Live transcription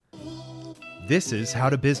This is How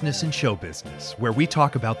to Business and Show Business, where we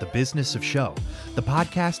talk about the business of show, the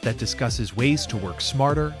podcast that discusses ways to work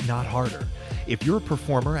smarter, not harder. If you're a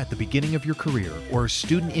performer at the beginning of your career or a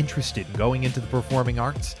student interested in going into the performing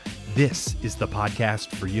arts, this is the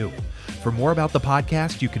podcast for you. For more about the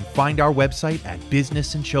podcast, you can find our website at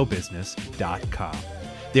businessandshowbusiness.com.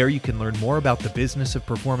 There you can learn more about the business of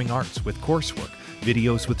performing arts with coursework,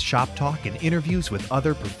 videos with shop talk, and interviews with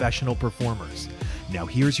other professional performers. Now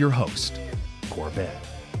here's your host, Corben.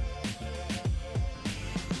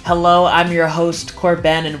 Hello, I'm your host,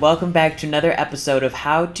 Corben, and welcome back to another episode of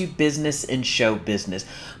How to Business and Show Business.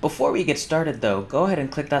 Before we get started though, go ahead and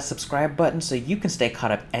click that subscribe button so you can stay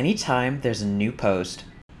caught up anytime there's a new post.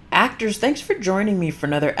 Actors, thanks for joining me for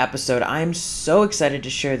another episode. I'm so excited to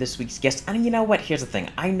share this week's guest. And you know what? Here's the thing.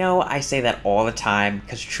 I know I say that all the time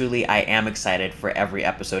because truly I am excited for every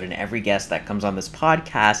episode and every guest that comes on this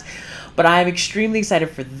podcast. But I am extremely excited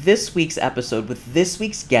for this week's episode with this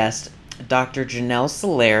week's guest, Dr. Janelle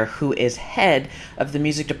Soler, who is head of the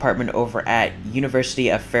music department over at University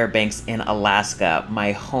of Fairbanks in Alaska,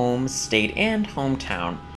 my home state and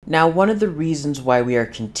hometown. Now, one of the reasons why we are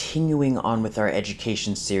continuing on with our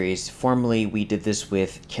education series, formerly we did this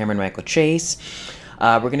with Cameron Michael Chase,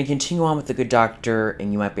 we're going to continue on with The Good Doctor,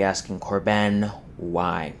 and you might be asking, Corben,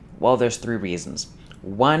 why? Well, there's three reasons.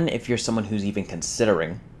 One, if you're someone who's even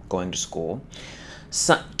considering going to school.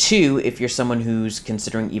 Two, if you're someone who's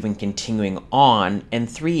considering even continuing on. And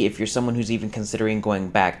three, if you're someone who's even considering going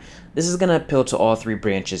back. This is going to appeal to all three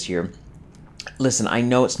branches here. Listen, I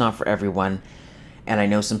know it's not for everyone. And I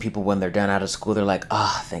know some people, when they're done out of school, they're like,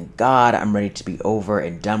 oh, thank God, I'm ready to be over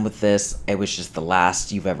and done with this. It was just the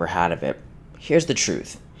last you've ever had of it. Here's the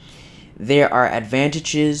truth. There are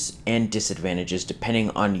advantages and disadvantages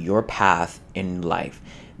depending on your path in life.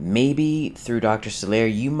 Maybe through Dr. Soler,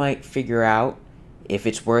 you might figure out if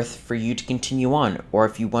it's worth for you to continue on, or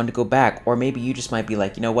if you want to go back, or maybe you just might be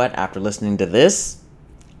like, you know what, after listening to this,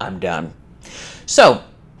 I'm done. So,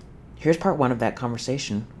 here's part one of that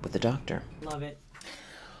conversation with the doctor. Love it.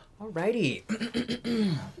 Alrighty.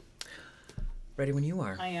 Ready when you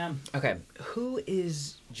are. I am. Okay. Who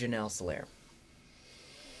is Janelle Soler?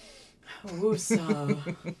 Woosa.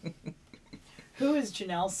 Who is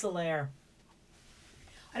Janelle Soler?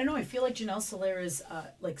 I don't know. I feel like Janelle Soler is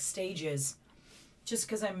like stages, just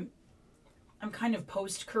because I'm kind of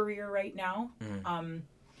post-career right now. Mm.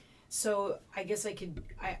 So I guess I'm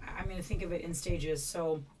going to think of it in stages.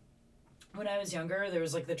 So when I was younger, there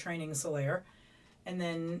was like the training Soler, and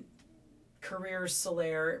then career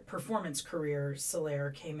Soler, performance career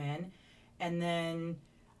Soler came in, and then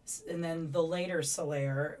the later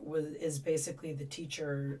Soler is basically the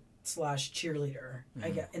teacher / cheerleader. Mm-hmm. I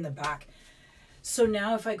get in the back. So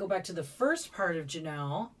now if I go back to the first part of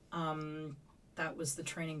Janelle, that was the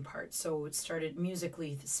training part. So it started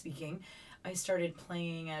musically speaking. I started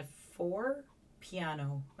playing at 4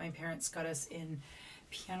 piano. My parents got us in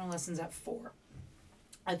piano lessons at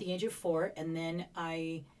the age of 4, and then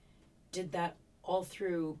I did that all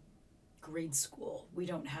through grade school. We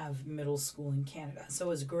don't have middle school in Canada, so it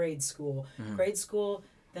was grade school. Mm-hmm. Grade school,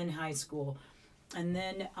 then high school. And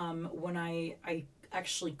then when I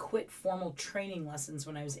actually quit formal training lessons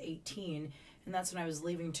when I was 18, and that's when I was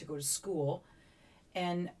leaving to go to school.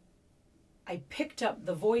 And I picked up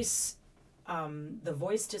the voice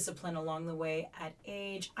discipline along the way at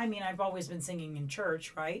age. I mean, I've always been singing in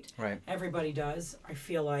church, right? Right. Everybody does, I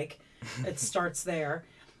feel like. It starts there.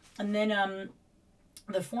 And then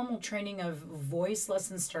the formal training of voice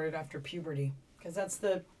lessons started after puberty, because that's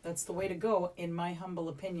the way to go, in my humble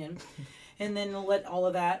opinion. And then let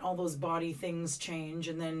all those body things change.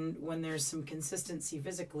 And then when there's some consistency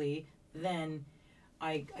physically, then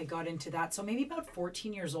I got into that. So maybe about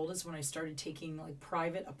 14 years old is when I started taking like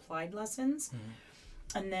private applied lessons.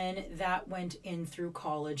 Mm-hmm. And then that went in through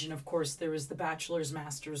college. And of course there was the bachelor's,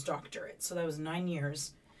 master's, doctorate. So that was 9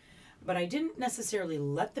 years. But I didn't necessarily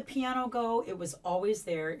let the piano go. It was always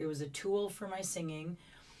there. It was a tool for my singing.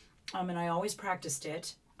 And I always practiced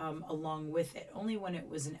it along with it, only when it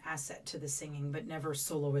was an asset to the singing, but never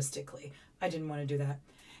soloistically. I didn't want to do that.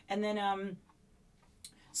 And then,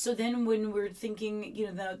 so then when we're thinking,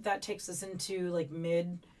 that takes us into like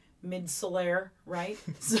mid Soler, right?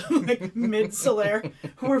 So like mid Soler,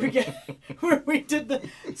 where we did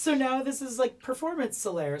so now this is like performance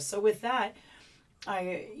Soler. So with that,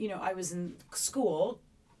 I was in school,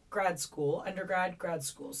 grad school, undergrad, grad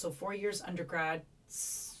school. So 4 years undergrad,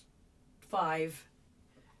 5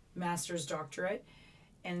 master's, doctorate.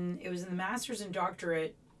 And it was in the master's and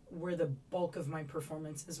doctorate where the bulk of my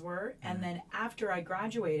performances were. Mm. And then after I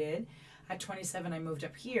graduated, at 27, I moved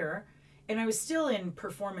up here. And I was still in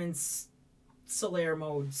performance Solaire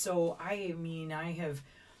mode. So I mean, I have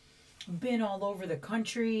been all over the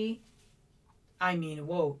country. I mean,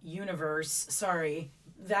 whoa, universe. Sorry,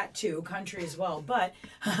 that too, country as well. But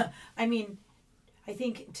I mean, I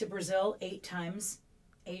think to Brazil 8 times,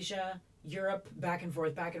 Asia, Europe, back and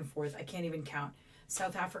forth, back and forth. I can't even count.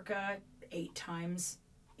 South Africa 8 times.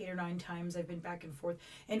 8 or 9 times I've been back and forth,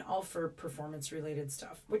 and all for performance related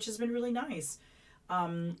stuff, which has been really nice.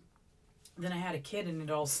 Then I had a kid and it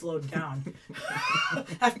all slowed down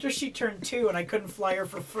after she turned 2 and I couldn't fly her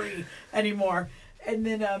for free anymore. And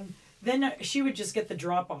then she would just get the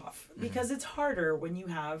drop off because it's harder when you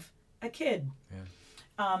have a kid.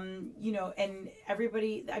 Yeah. You know, and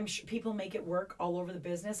everybody, I'm sure people make it work all over the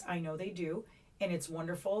business. I know they do, and it's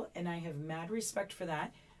wonderful, and I have mad respect for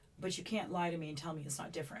that. But you can't lie to me and tell me it's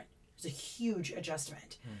not different. It's a huge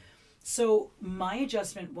adjustment. So my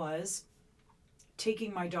adjustment was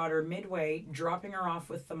taking my daughter midway, dropping her off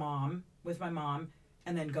with my mom,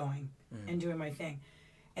 and then going and doing my thing.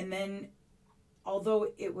 And then,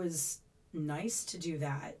 although it was nice to do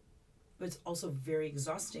that, but it's also very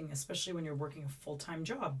exhausting, especially when you're working a full-time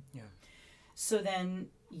job. Yeah. So then,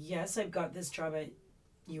 yes, I've got this job at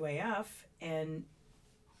UAF, and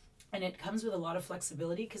it comes with a lot of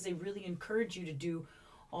flexibility because they really encourage you to do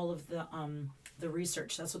all of the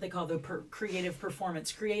research. That's what they call the creative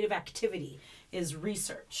performance. Creative activity is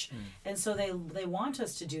research. And so they want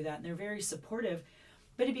us to do that, and they're very supportive,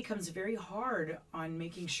 but it becomes very hard on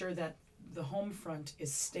making sure that the home front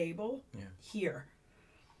is stable here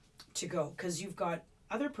to go, because you've got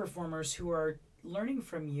other performers who are learning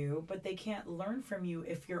from you, but they can't learn from you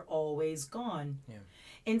if you're always gone. Yeah.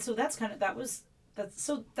 And so that's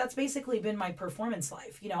that's basically been my performance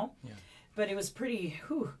life, you know? Yeah. But it was pretty,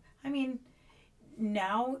 I mean,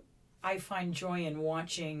 now I find joy in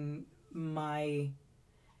watching my,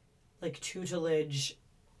 like, tutelage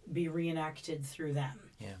be reenacted through them.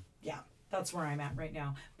 Yeah. Yeah, that's where I'm at right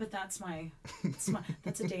now. But that's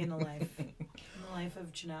that's a day in the life. In the life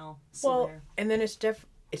of Janelle Solaire. Well, and then it's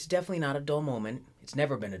definitely not a dull moment. It's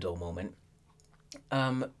never been a dull moment.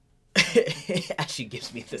 As she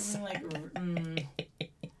gives me this.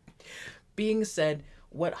 Being said,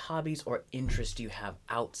 what hobbies or interests do you have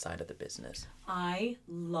outside of the business? I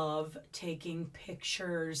love taking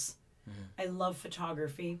pictures. I love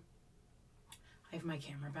photography. I have my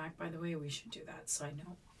camera back, by the way. We should do that, side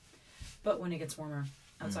note. But when it gets warmer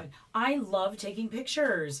outside. I love taking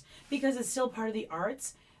pictures because it's still part of the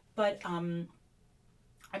arts, but I'm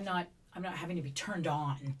not having to be turned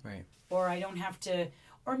on. Right. Or I don't have to,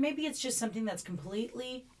 or maybe it's just something that's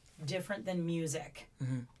completely different than music.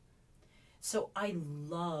 So I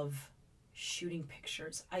love shooting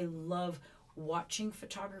pictures. I love watching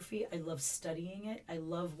photography. I love studying it. I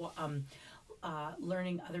love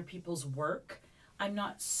learning other people's work. I'm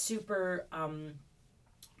not super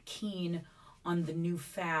keen on the new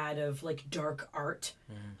fad of, like, dark art.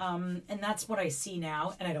 And that's what I see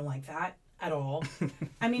now, and I don't like that at all.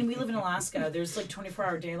 I mean, we live in Alaska. There's, like,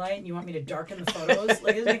 24-hour daylight, and you want me to darken the photos?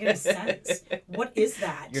 Like, it doesn't make any sense. What is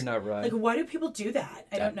that? You're not right. Like, why do people do that?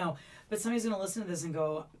 I don't know. But somebody's going to listen to this and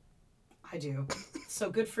go, I do. So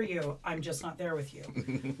good for you. I'm just not there with you.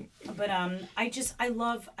 But I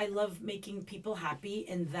love making people happy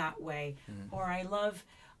in that way. Or I love,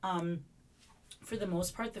 for the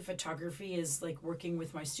most part, the photography is like working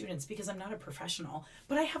with my students because I'm not a professional,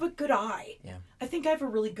 but I have a good eye. Yeah. I think I have a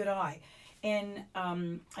really good eye. And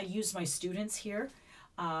I use my students here,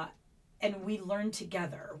 and we learn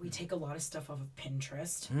together. We take a lot of stuff off of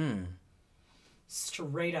Pinterest.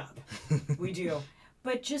 Straight up. We do.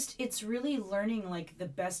 But just, it's really learning, like, the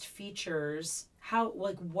best features,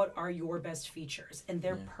 what are your best features? And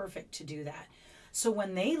they're perfect to do that. So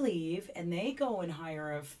when they leave and they go and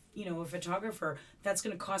hire a photographer, that's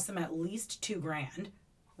going to cost them at least $2,000,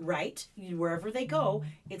 right? Wherever they go,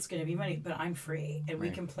 it's going to be money, but I'm free and we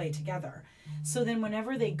can play together. So then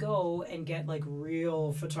whenever they go and get, like,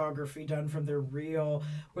 real photography done from their real,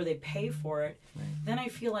 where they pay for it, then I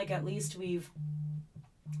feel like at least we've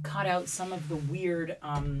cut out some of the weird,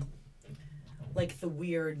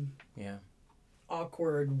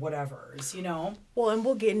 awkward whatevers, you know? Well, and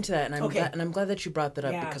we'll get into that, and I'm glad that you brought that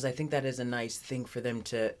up, Yeah. because I think that is a nice thing for them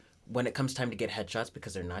to, when it comes time to get headshots,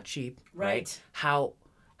 because they're not cheap, Right. How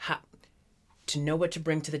to know what to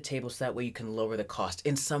bring to the table, so that way you can lower the cost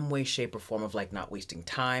in some way, shape, or form, of, like, not wasting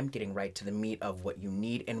time, getting right to the meat of what you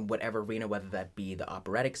need in whatever arena, whether that be the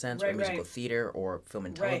operatic sense, or musical theater, or film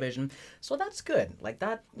and television. So that's good. Like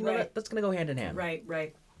that, that's gonna go hand in hand. Right.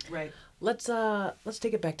 Let's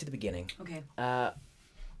take it back to the beginning. Okay.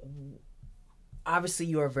 Obviously,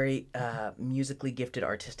 you are a very musically gifted,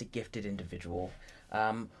 artistic gifted individual.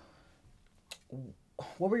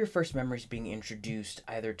 what were your first memories being introduced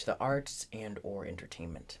either to the arts and or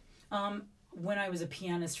entertainment? When I was a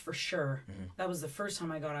pianist, for sure. That was the first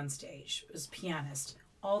time I got on stage. It was pianist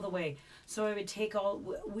all the way. So I would take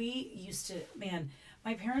we used to, man,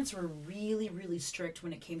 my parents were really, really strict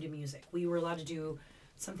when it came to music. We were allowed to do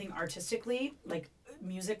something artistically, like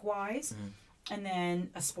music-wise, and then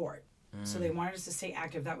a sport. So they wanted us to stay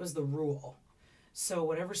active. That was the rule. So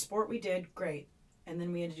whatever sport we did, great. And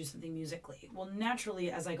then we had to do something musically. Well,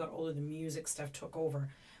 naturally, as I got older, the music stuff took over.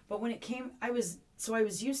 But when it came, I was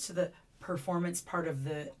used to the performance part of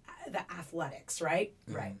the athletics, right?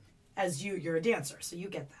 Right. As you're a dancer, so you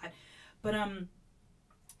get that. But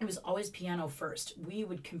it was always piano first. We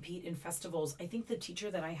would compete in festivals. I think the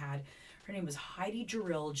teacher that I had, her name was Heidi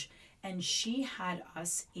Gerilge, and she had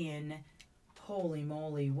us in, holy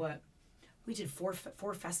moly, what? We did four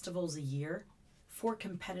festivals a year. 4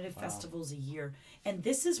 competitive festivals a year. And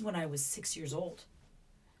this is when I was 6 years old.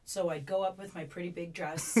 So I'd go up with my pretty big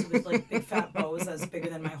dress with like big fat bows that was bigger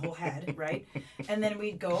than my whole head, right? And then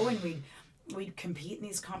we'd go and we'd compete in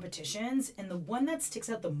these competitions. And the one that sticks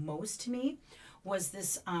out the most to me was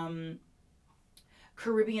this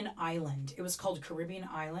Caribbean island. It was called Caribbean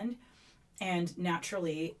Island. And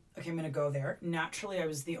naturally, okay, I'm going to go there. Naturally, I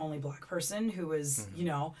was the only Black person who was,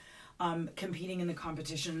 competing in the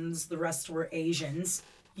competitions. The rest were Asians,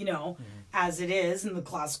 as it is in the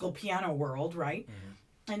classical piano world, right?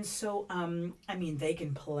 And so, they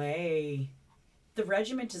can play. The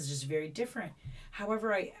regiment is just very different.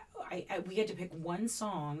 However, we had to pick one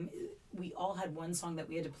song. We all had one song that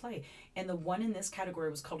we had to play. And the one in this category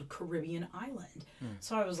was called Caribbean Island.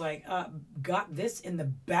 So I was like, got this in the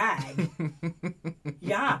bag.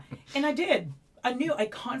 Yeah. And I did. I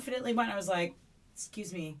confidently went. I was like,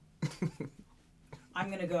 excuse me.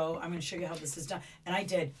 I'm going to show you how this is done. And I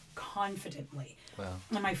did confidently. Wow.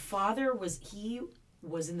 And my father was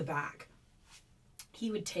in the back.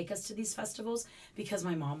 He would take us to these festivals because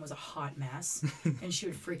my mom was a hot mess and she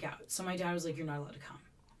would freak out. So my dad was like, you're not allowed to come.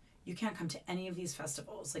 You can't come to any of these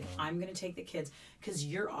festivals. Like, I'm going to take the kids because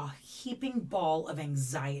you're a heaping ball of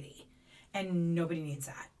anxiety and nobody needs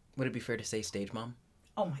that. Would it be fair to say stage mom?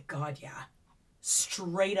 Oh my God, yeah.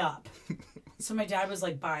 Straight up. So my dad was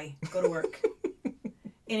like, bye, go to work.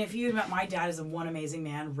 And if you had met my dad as one amazing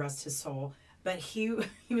man, rest his soul. But he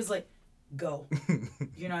was like, go.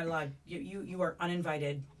 You're not allowed. You are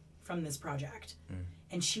uninvited from this project.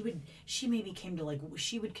 And she maybe came to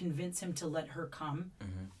she would convince him to let her come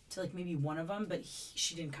to maybe one of them, but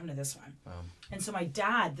she didn't come to this one. Wow. And so my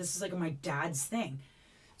dad, this is my dad's thing.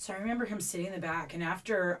 So I remember him sitting in the back, and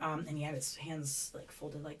after, and he had his hands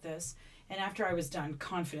folded like this. And after I was done,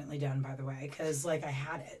 confidently done, by the way, because I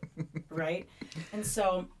had it, right? And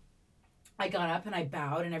so I got up and I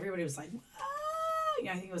bowed, and everybody was like, ah!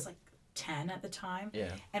 I think it was 10 at the time.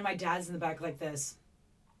 Yeah. And my dad's in the back like this.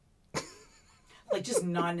 Just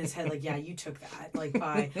nodding his head yeah, you took that.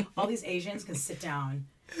 Bye. All these Asians can sit down.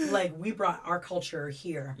 We brought our culture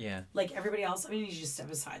here. Yeah. Everybody else, I need you to step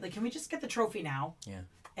aside. Can we just get the trophy now? Yeah.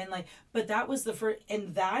 And but that was the first,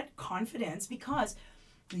 and that confidence, because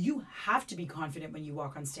you have to be confident when you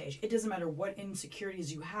walk on stage. It doesn't matter what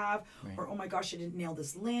insecurities you have, right. Or, oh my gosh, I didn't nail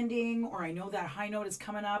this landing, or I know that high note is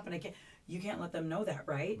coming up and you can't let them know that,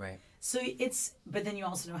 right? Right. So but then you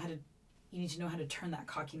also you need to know how to turn that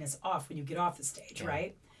cockiness off when you get off the stage, yeah.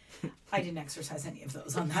 Right? I didn't exercise any of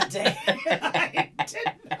those on that day. I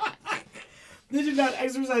did not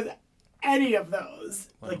exercise any of those.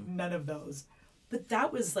 Wow. None of those. But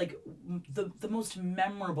that was the most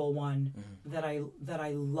memorable one that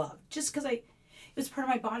I loved, just because it was part of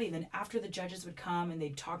my body. And then after the judges would come and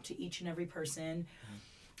they'd talk to each and every person,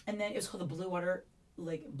 and then it was called the Blue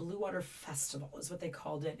Water Festival is what they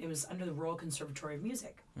called it. It was under the Royal Conservatory of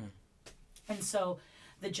Music, and so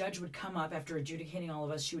the judge would come up after adjudicating all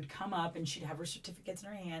of us. She would come up and she'd have her certificates in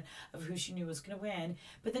her hand of who she knew was going to win.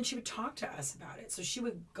 But then she would talk to us about it. So she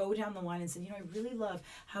would go down the line and say, I really love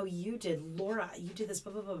how you did. Laura, you did this,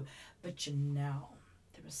 blah, blah, blah. But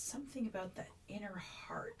there was something about that inner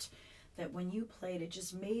heart that when you played, it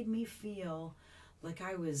just made me feel like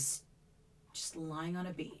I was just lying on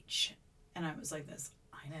a beach. And I was like this,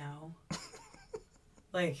 I know.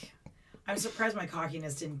 I'm surprised my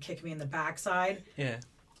cockiness didn't kick me in the backside. Yeah.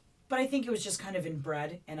 But I think it was just kind of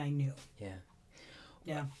inbred, and I knew. Yeah.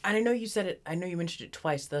 Yeah. And I know you said it, I know you mentioned it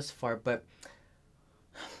twice thus far, but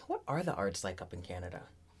what are the arts like up in Canada?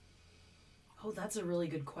 Oh, that's a really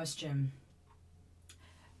good question.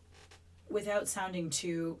 Without sounding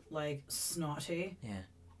too, snotty.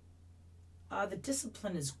 Yeah. The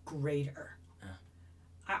discipline is greater.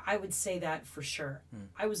 I would say that for sure.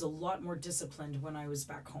 I was a lot more disciplined when I was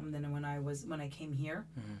back home than when I came here.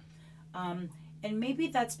 And maybe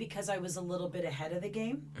that's because I was a little bit ahead of the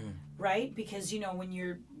game, right? Because, when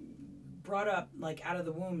you're brought up like out of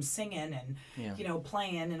the womb singing and,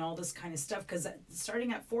 playing and all this kind of stuff, because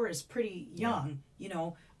starting at 4 is pretty young,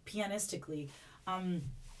 pianistically.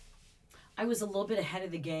 I was a little bit ahead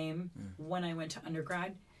of the game when I went to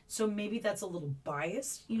undergrad. So maybe that's a little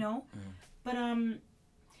biased, But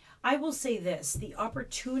I will say this, the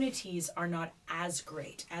opportunities are not as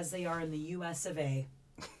great as they are in the US of A.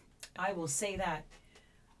 I will say that.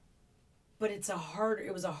 But it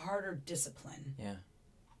was a harder discipline. Yeah.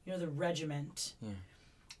 The regiment. Yeah.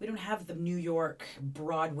 We don't have the New York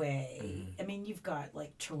Broadway. I mean, you've got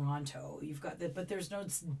like Toronto, but there's no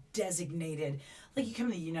designated, like you come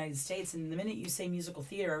to the United States and the minute you say musical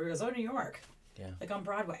theater, everybody goes, oh, New York. Yeah. Like on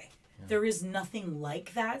Broadway. Yeah. There is nothing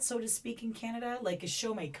like that, so to speak, in Canada. Like a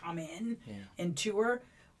show may come in and tour,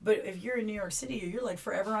 but if you're in New York City, you're like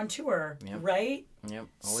forever on tour, right? Yep,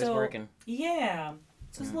 always working. Yeah,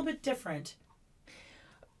 so it's a little bit different.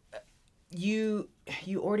 You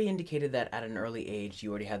already indicated that at an early age,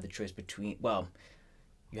 you already had the choice between,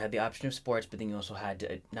 you had the option of sports, but then you also had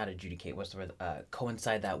to, not adjudicate, what's the word,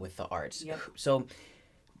 coincide that with the arts. Yep. So,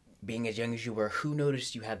 being as young as you were, who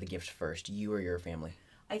noticed you had the gift first, you or your family?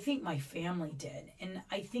 I think my family did, and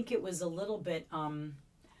I think it was a little bit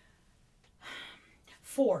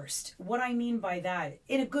forced. What I mean by that,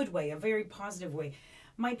 in a good way, a very positive way.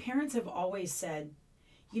 My parents have always said,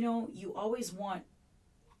 you always want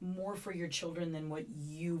more for your children than what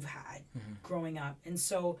you've had growing up. And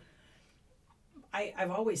so I've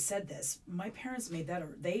always said this. My parents made that,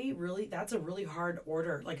 that's a really hard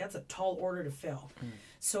order. Like that's a tall order to fill.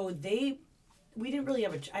 So we didn't really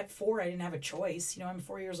have at 4, I didn't have a choice. I'm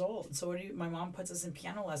 4 years old. So my mom puts us in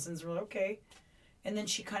piano lessons. We're like, okay. And then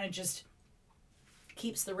she kind of just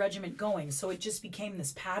keeps the regiment going. So it just became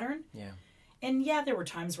this pattern. Yeah. And there were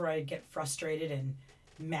times where I'd get frustrated and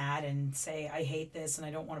mad and say I hate this and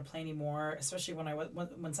I don't want to play anymore, especially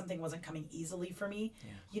when something wasn't coming easily for me.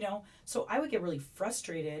 So I would get really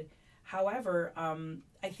frustrated. However,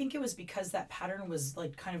 I think it was because that pattern was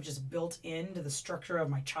like kind of just built into the structure of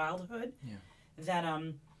my childhood that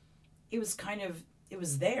it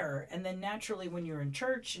was there. And then naturally when you're in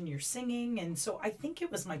church and you're singing, and so I think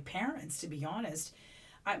it was my parents, to be honest.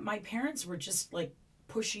 My parents were just like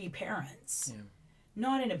pushy parents,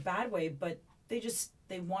 not in a bad way, but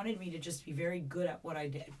they wanted me to just be very good at what I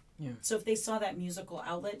did. Yeah. So if they saw that musical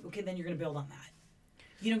outlet, okay, then you're going to build on that.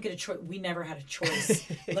 You don't get a choice. We never had a choice.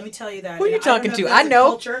 Let me tell you that. Who are you talking to? I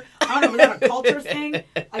know. I don't know if that's a culture thing.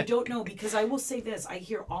 I don't know, because I will say this. I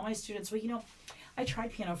hear all my students, I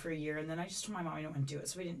tried piano for a year, and then I just told my mom I don't want to do it,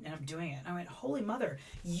 so we didn't end up doing it. And I went, holy mother,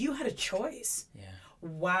 you had a choice. Yeah.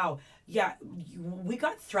 Wow. Yeah, we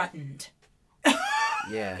got threatened.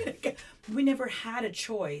 Yeah. We never had a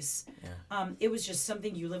choice. Yeah. It was just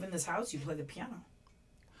something, you live in this house, you play the piano.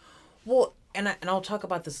 Well, and I'll talk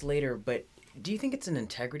about this later, but do you think it's an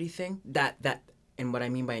integrity thing? That and what I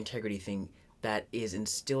mean by integrity thing, that is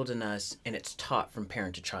instilled in us and it's taught from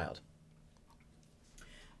parent to child?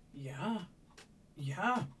 Yeah.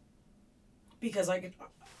 Because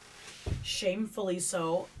shamefully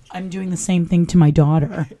so, I'm doing the same thing to my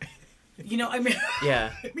daughter. Yeah.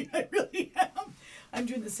 I really am. I'm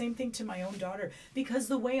doing the same thing to my own daughter because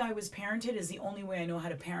the way I was parented is the only way I know how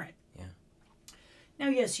to parent. Yeah. Now,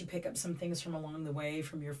 yes, you pick up some things from along the way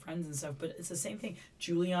from your friends and stuff, but it's the same thing.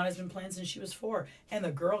 Juliana's been playing since she was 4, and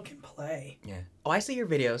the girl can play. Yeah. Oh, I see your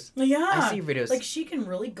videos. Yeah. I see your videos. Like, she can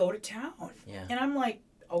really go to town. Yeah. And I'm like,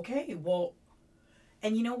 okay, well,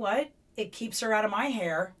 and you know what? It keeps her out of my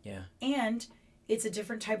hair. Yeah. And it's a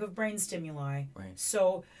different type of brain stimuli. Right.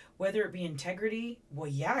 So whether it be integrity, well,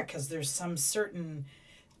 yeah, because there's some certain,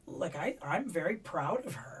 like, I'm very proud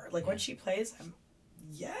of her. Like, when she plays, I'm,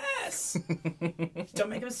 yes. Don't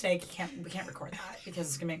make a mistake. We can't record that because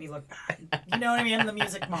it's going to make me look bad. You know what I mean? I'm the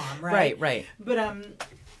music mom, right? Right. But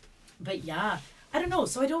yeah, I don't know.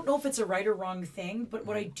 So I don't know if it's a right or wrong thing, but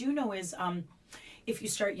what I do know is if you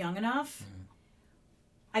start young enough,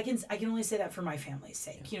 I can only say that for my family's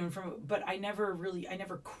sake, but I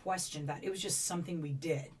never questioned that. It was just something we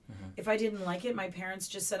did. Mm-hmm. If I didn't like it, my parents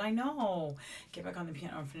just said, I know, get back on the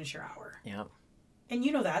piano and finish your hour. Yeah. And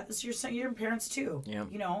you know that. It's your parents too. Yeah.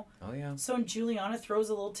 Oh, yeah. So when Juliana throws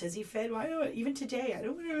a little tizzy fit, even today,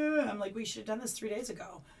 I'm like, we should have done this 3 days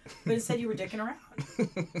ago. But instead you were dicking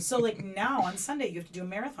around. So like now on Sunday, you have to do a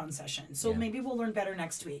marathon session. So maybe we'll learn better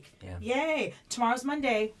next week. Yeah. Yay. Tomorrow's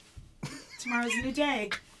Monday. Tomorrow's a new day.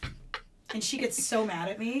 And she gets so mad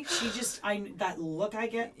at me. That look I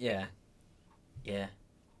get. Yeah. Yeah.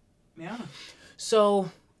 Yeah.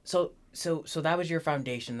 So that was your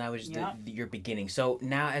foundation. That was Yeah. your beginning. So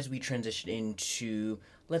now as we transition into,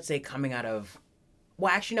 let's say, coming out of,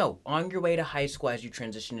 well, actually, no, on your way to high school as you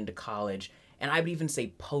transition into college, and I would even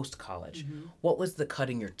say post-college, what was the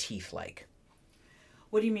cutting your teeth like?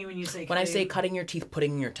 What do you mean when you say When I say cutting your teeth,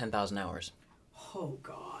 putting in your 10,000 hours. Oh,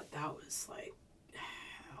 God, that was like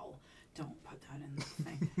hell. Don't put that in the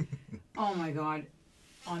thing. Oh, my God.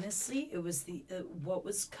 Honestly, it was what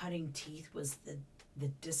was cutting teeth was the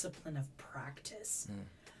discipline of practice.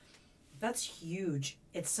 That's huge.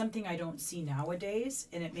 It's something I don't see nowadays,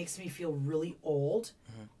 and it makes me feel really old.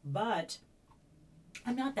 But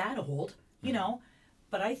I'm not that old, you know.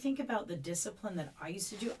 But I think about the discipline that I used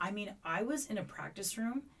to do. I mean, I was in a practice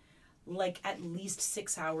room like at least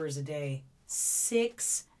 6 hours a day.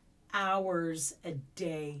 6 hours a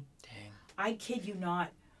day. Dang. I kid you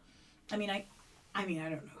not. I mean, I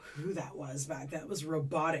don't know who that was back. That was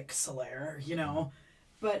Robotic Solaire, you know.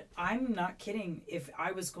 But I'm not kidding. If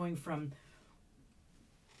I was going from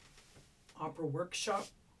opera workshop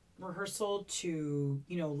rehearsal to,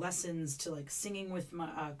 you know, lessons to like singing with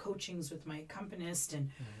my coachings with my accompanist,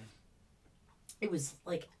 and it was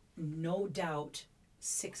like no doubt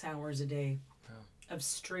 6 hours a day of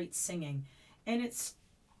straight singing. And it's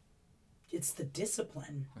the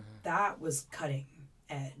discipline that was cutting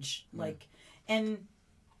edge. Like, and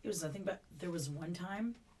it was nothing but, there was one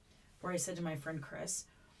time where I said to my friend Chris,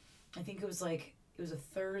 I think it was a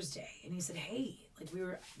Thursday, and he said, hey, like, we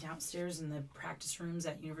were downstairs in the practice rooms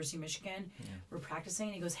at University of Michigan, we're practicing,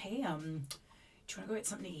 and he goes, hey, do you want to go get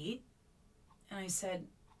something to eat? And I said,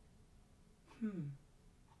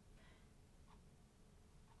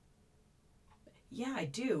 yeah, I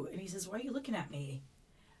do. And he says, why are you looking at me?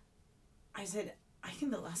 I said, I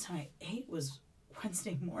think the last time I ate was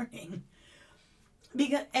Wednesday morning.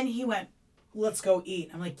 And he went, let's go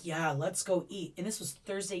eat. I'm like, yeah, let's go eat. And this was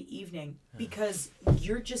Thursday evening, because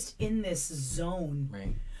you're just in this zone.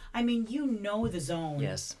 Right. I mean, you know the zone.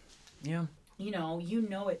 Yes. Yeah. You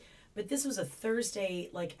know it. But this was a Thursday,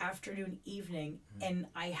 like, afternoon, evening, and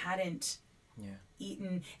I hadn't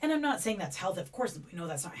eaten. And I'm not saying that's healthy. Of course, we know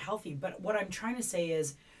that's not healthy. But what I'm trying to say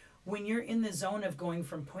is, when you're in the zone of going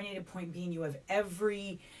from point A to point B, and you have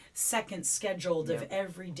every second scheduled of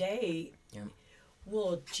every day,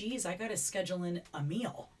 well, geez, I got to schedule in a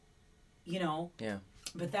meal, you know? Yeah.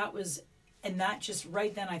 But that was, and that just,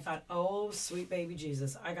 right then I thought, oh, sweet baby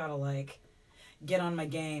Jesus, I got to, like, get on my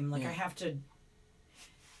game. Like, I have to,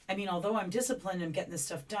 I mean, although I'm disciplined and getting this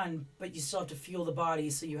stuff done, but you still have to fuel the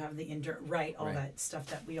body so you have the all that stuff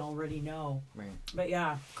that we already know. Right. But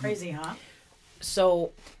yeah, crazy, huh?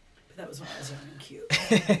 So... But that was when I was young and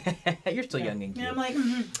cute. You're still young and cute. Yeah, I'm like,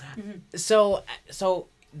 So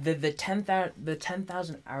the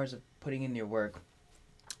 10,000 hours of putting in your work,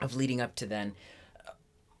 of leading up to then,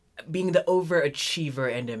 being the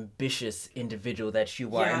overachiever and ambitious individual that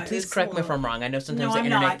you are. And please correct me if I'm wrong. I know sometimes the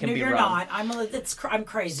internet can be wrong. No, you're not. I'm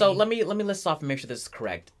crazy. So let me list off and make sure this is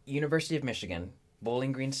correct. University of Michigan,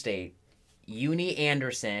 Bowling Green State, Uni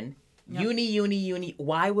Anderson, Uni.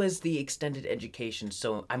 Why was the extended education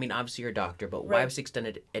so, I mean, obviously you're a doctor, but why was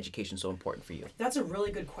extended education so important for you? That's a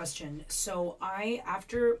really good question. So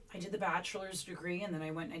after I did the bachelor's degree, and then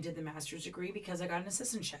I went and I did the master's degree, because I got an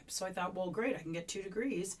assistantship. So I thought, well, great, I can get 2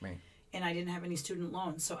 degrees. Right. And I didn't have any student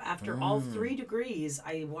loans. So after all 3 degrees,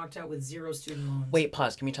 I walked out with 0 student loans. Wait,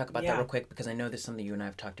 pause. Can we talk about that real quick? Because I know this is something you and I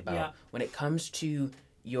have talked about. Yeah. When it comes to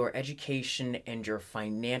your education and your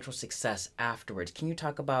financial success afterwards, can you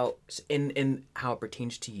talk about, in how it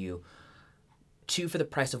pertains to you, 2 for the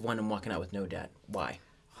price of 1 and walking out with no debt? Why?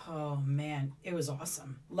 Oh, man. It was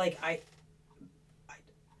awesome. Like, I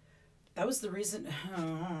that was the reason.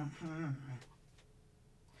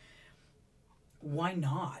 Why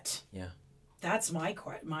not? Yeah. That's my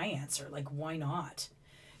answer. Like, why not?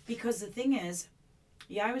 Because the thing is,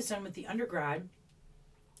 I was done with the undergrad.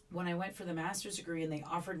 When I went for the master's degree and they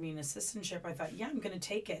offered me an assistantship, I thought, I'm going to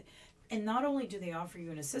take it. And not only do they offer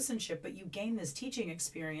you an assistantship, but you gain this teaching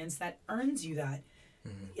experience that earns you that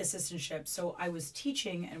assistantship. So I was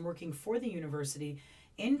teaching and working for the university.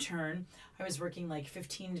 In turn, I was working like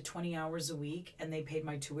 15 to 20 hours a week, and they paid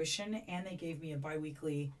my tuition, and they gave me a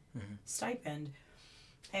biweekly stipend.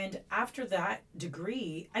 And after that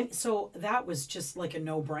degree, so that was just like a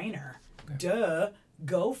no-brainer. Okay. Duh,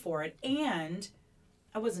 go for it. And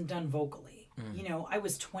I wasn't done vocally. You know, I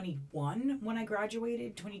was 21 when I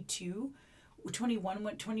graduated, 22,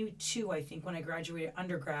 I think, when I graduated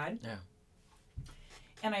undergrad. Yeah.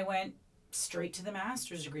 And I went straight to the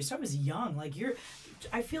master's degree. So I was young. Like,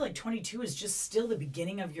 I feel like 22 is just still the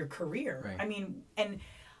beginning of your career. Right. I mean, and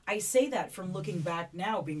I say that from looking back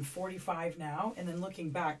now, being 45 now, and then looking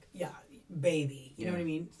back, baby. You know what I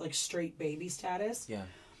mean? Like straight baby status. Yeah.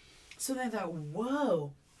 So then I thought,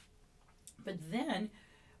 whoa. But then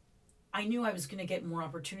I knew I was going to get more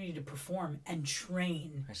opportunity to perform and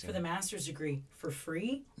train for the master's degree for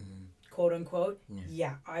free, quote unquote.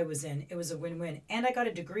 Yeah, I was in. It was a win-win. And I got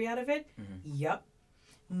a degree out of it. Yep.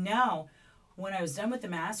 Now, when I was done with the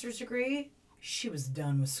master's degree, she was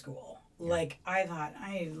done with school. Like, I thought,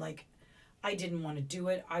 I didn't want to do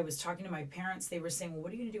it. I was talking to my parents. They were saying, well,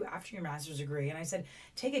 what are you going to do after your master's degree? And I said,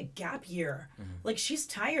 take a gap year. Like, she's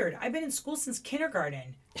tired. I've been in school since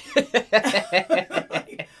kindergarten.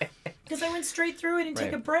 Because I went straight through it and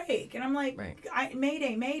take a break. And I'm like,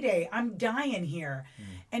 Mayday, I'm dying here.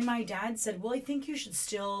 And my dad said, well, I think you should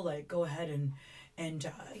still, like, go ahead and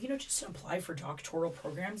just apply for doctoral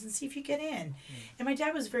programs and see if you get in. And my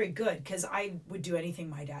dad was very good because I would do anything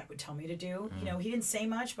my dad would tell me to do. You know, he didn't say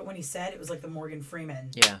much, but when he said, it was like the Morgan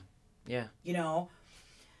Freeman. Yeah. You know?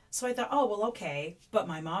 So I thought, oh, well, okay. But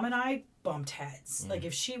my mom and I bumped heads. Like,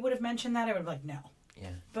 if she would have mentioned that, I would have been like, no. Yeah.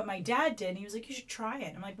 But my dad did, and he was like, you should try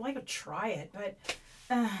it. I'm like, well, I could try it, but,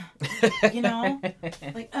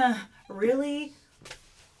 really?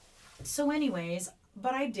 So anyways,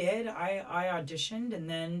 but I did. I auditioned, and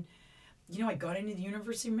then, I got into the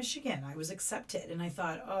University of Michigan. I was accepted, and I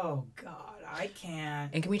thought, oh, God, I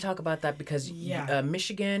can't. And can we talk about that? Because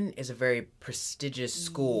Michigan is a very prestigious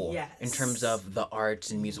school in terms of the arts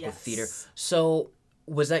and musical theater. So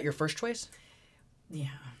was that your first choice? Yeah.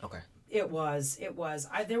 Okay. It was.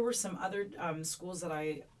 There were some other schools that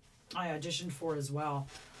I auditioned for as well.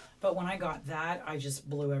 But when I got that, I just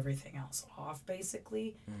blew everything else off,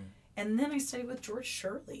 basically. And then I studied with George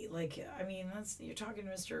Shirley. Like, I mean, you're talking to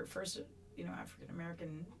Mr. First,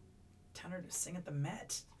 African-American tenor to sing at the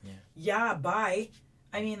Met. Yeah, bye.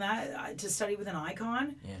 I mean, that to study with an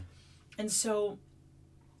icon. Yeah. And so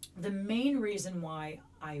the main reason why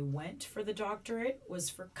I went for the doctorate was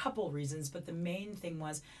for a couple reasons, but the main thing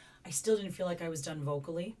was I still didn't feel like I was done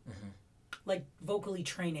vocally. Like vocally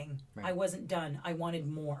training. I wasn't done. I wanted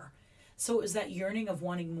more. So it was that yearning of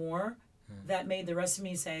wanting more that made the rest of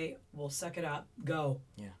me say, well, suck it up, go.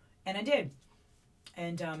 Yeah. And I did.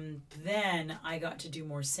 And then I got to do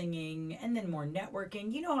more singing and then more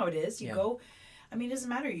networking. You know how it is. You go, I mean, it doesn't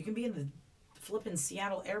matter. You can be in the flipping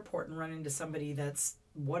Seattle airport and run into somebody that's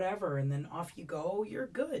whatever, and then off you go. You're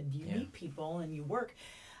good. You meet people and you work.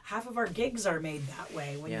 Half of our gigs are made that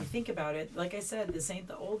way when you think about it. Like I said, this ain't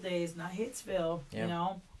the old days, not Hitsville. You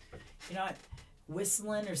know, you're not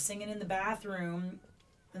whistling or singing in the bathroom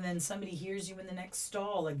and then somebody hears you in the next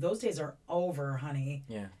stall. Like, those days are over, honey.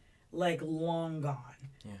 Yeah. Like, long gone.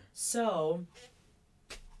 Yeah. So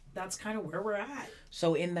that's kind of where we're at.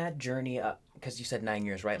 So in that journey, because you said 9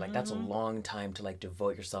 years, right? Like, that's a long time to, like,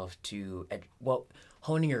 devote yourself to,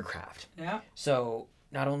 honing your craft. Yeah. So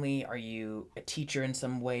not only are you a teacher in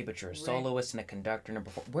some way, but you're a soloist and a conductor and a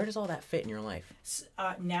performer. Where does all that fit in your life?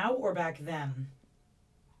 Now or back then?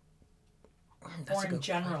 Or in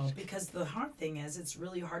general? Question. Because the hard thing is, it's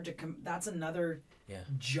really hard to... that's another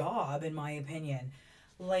job, in my opinion.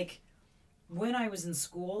 Like, when I was in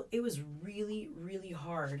school, it was really, really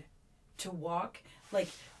hard to walk... Like,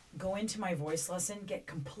 go into my voice lesson, get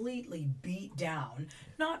completely beat down.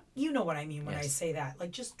 Not... You know what I mean when I say that.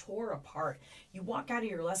 Like, just tore apart. You walk out of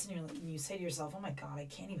your lesson and you say to yourself, oh my God, I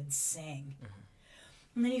can't even sing. Mm-hmm.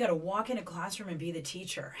 And then you got to walk in a classroom and be the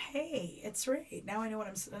teacher. Hey, it's right. Now I know what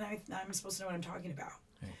I'm supposed to know what I'm talking about.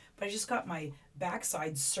 Right. But I just got my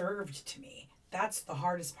backside served to me. That's the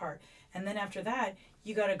hardest part. And then after that,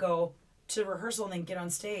 you got to go to rehearsal and then get on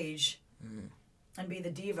stage and be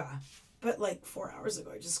the diva. But like 4 hours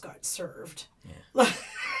ago, I just got served.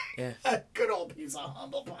 Yeah. A good old piece of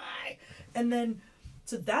humble pie. And then,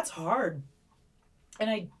 so that's hard. And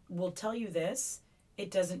I will tell you this,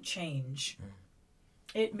 it doesn't change.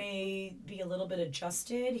 It may be a little bit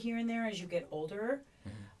adjusted here and there as you get older.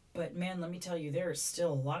 But man, let me tell you, there is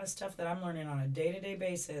still a lot of stuff that I'm learning on a day-to-day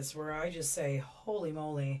basis where I just say, holy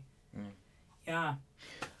moly. Yeah.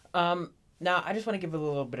 Now, I just want to give a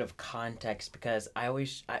little bit of context because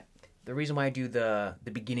the reason why I do the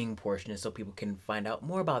beginning portion is so people can find out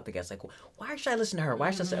more about the guest. Like, why should I listen to her?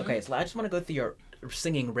 Why should I listen? Okay, so I just want to go through your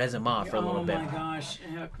singing resume for a little bit. Oh my gosh,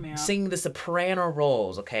 hook me up. Sing the soprano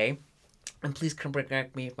roles, okay? And please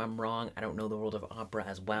correct me if I'm wrong. I don't know the world of opera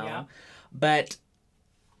as well. Yeah. But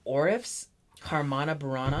Orif's Carmina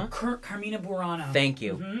Burana. Carmina Burana. Thank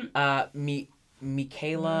you.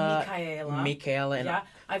 Michaela. And yeah,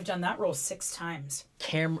 I've done that role 6 times.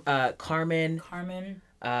 Carmen.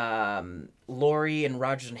 Lori and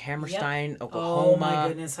Rodgers and Hammerstein, Yep. Oklahoma. Oh my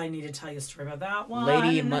goodness, I need to tell you a story about that one.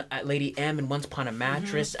 Lady M and Once Upon a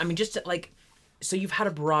Mattress. I mean, just like, so you've had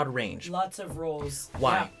a broad range. Lots of roles.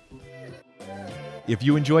 Why? Yeah. If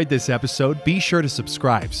you enjoyed this episode, be sure to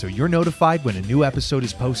subscribe so you're notified when a new episode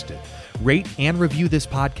is posted. Rate and review this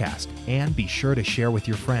podcast, and be sure to share with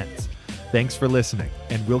your friends. Thanks for listening,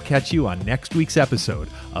 and we'll catch you on next week's episode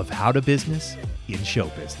of How to Business in Show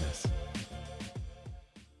Business.